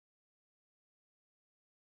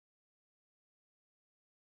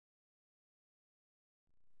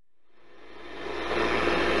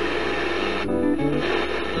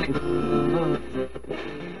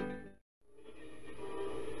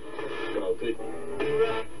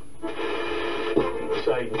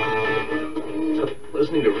Side.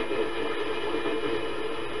 Listening to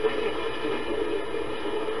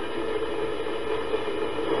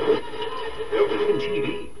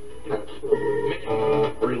TV.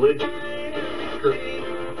 Religion.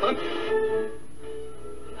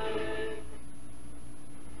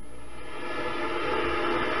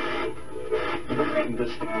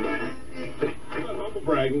 I'm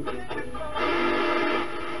bragging.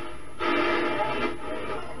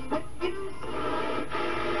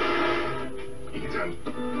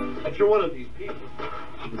 If you're one of these people.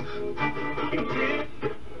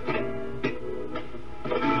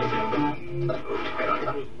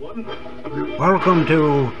 Welcome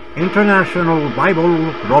to International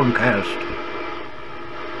Bible Broadcast.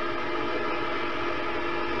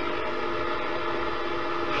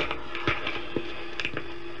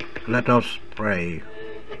 Let us pray.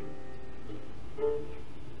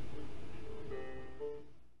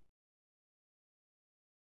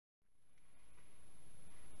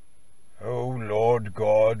 O Lord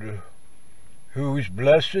God, whose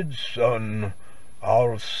blessed Son,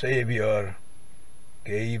 our Saviour,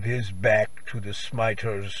 gave his back to the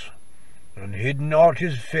smiters, and hid not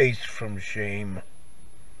his face from shame,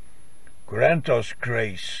 grant us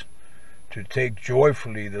grace to take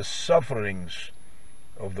joyfully the sufferings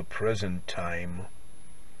of the present time,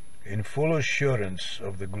 in full assurance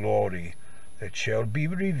of the glory that shall be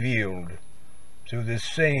revealed through the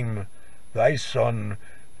same thy Son,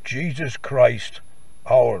 Jesus Christ,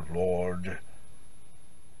 our Lord.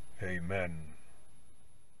 Amen.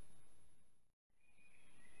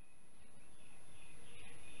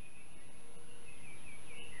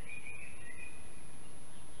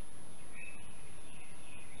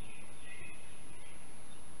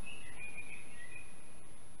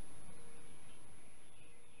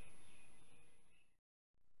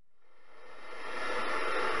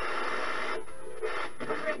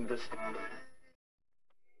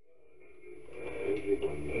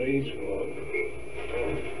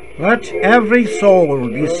 Let every soul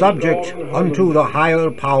be subject unto the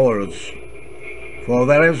higher powers, for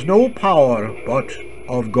there is no power but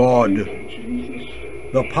of God.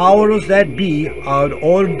 The powers that be are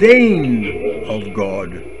ordained of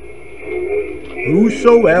God.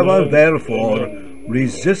 Whosoever therefore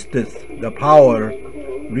resisteth the power,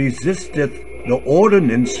 resisteth the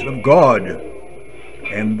ordinance of God,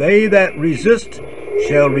 and they that resist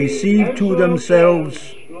shall receive to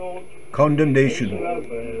themselves condemnation.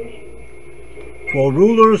 For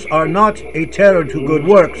rulers are not a terror to good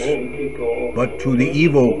works, but to the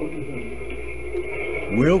evil.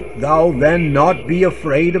 Wilt thou then not be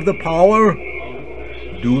afraid of the power?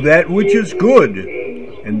 Do that which is good,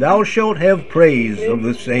 and thou shalt have praise of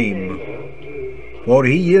the same. For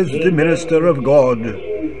he is the minister of God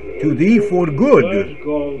to thee for good.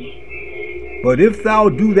 But if thou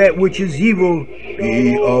do that which is evil,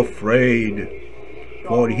 be afraid.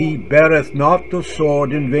 For he beareth not the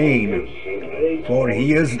sword in vain. For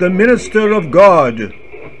he is the minister of God,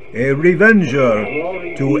 a revenger,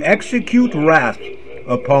 to execute wrath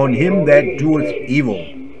upon him that doeth evil.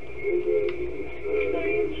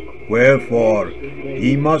 Wherefore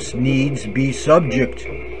he must needs be subject,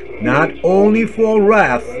 not only for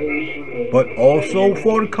wrath, but also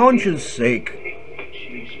for conscience sake.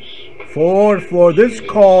 For this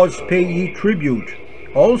cause pay ye tribute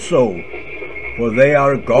also, for they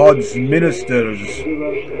are God's ministers,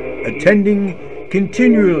 attending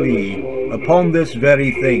continually upon this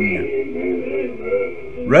very thing.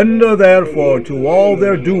 Render therefore to all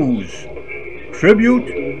their dues,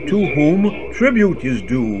 tribute to whom tribute is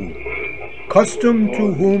due, custom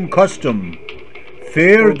to whom custom,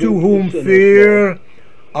 fear to whom fear,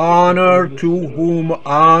 honor to whom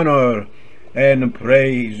honor, and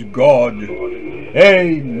praise God.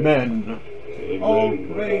 Amen. All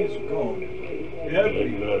praise God.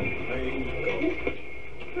 Everyone praise God.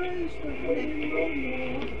 Praise the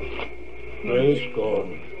Lord. Praise God.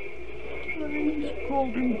 Praise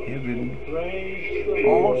God in heaven.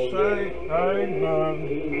 All say amen.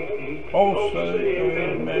 All say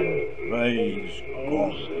amen. Praise God.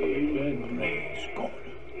 Praise God.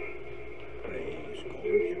 Praise God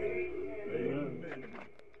in heaven. Amen.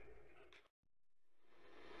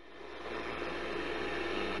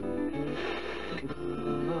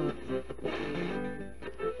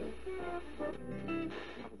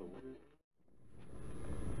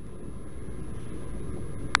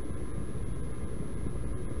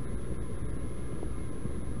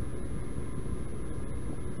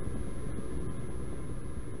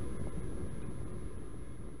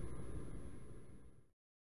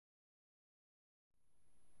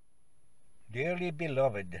 Dearly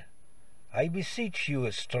beloved, I beseech you,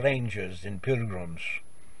 as strangers and pilgrims,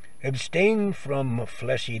 abstain from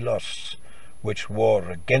fleshy lusts which war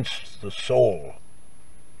against the soul,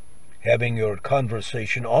 having your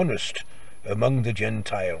conversation honest among the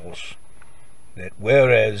Gentiles, that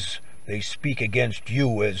whereas they speak against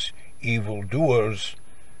you as evildoers,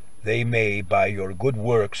 they may, by your good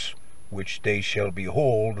works, which they shall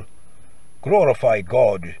behold, glorify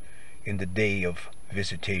God in the day of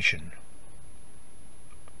visitation.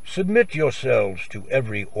 Submit yourselves to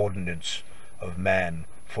every ordinance of man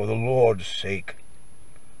for the Lord's sake,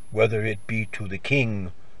 whether it be to the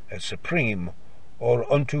king as supreme,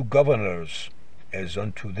 or unto governors, as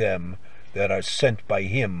unto them that are sent by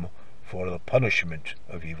him for the punishment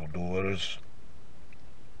of evildoers,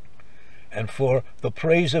 and for the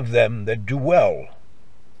praise of them that do well.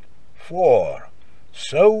 For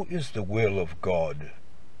so is the will of God,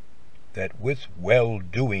 that with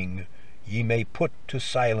well-doing ye may put to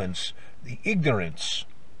silence the ignorance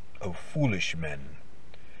of foolish men,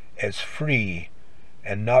 as free,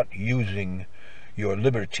 and not using your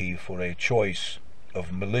liberty for a choice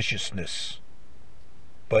of maliciousness,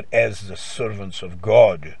 but as the servants of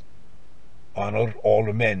God. Honor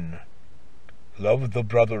all men, love the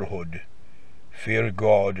brotherhood, fear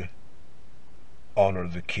God, honor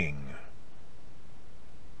the king.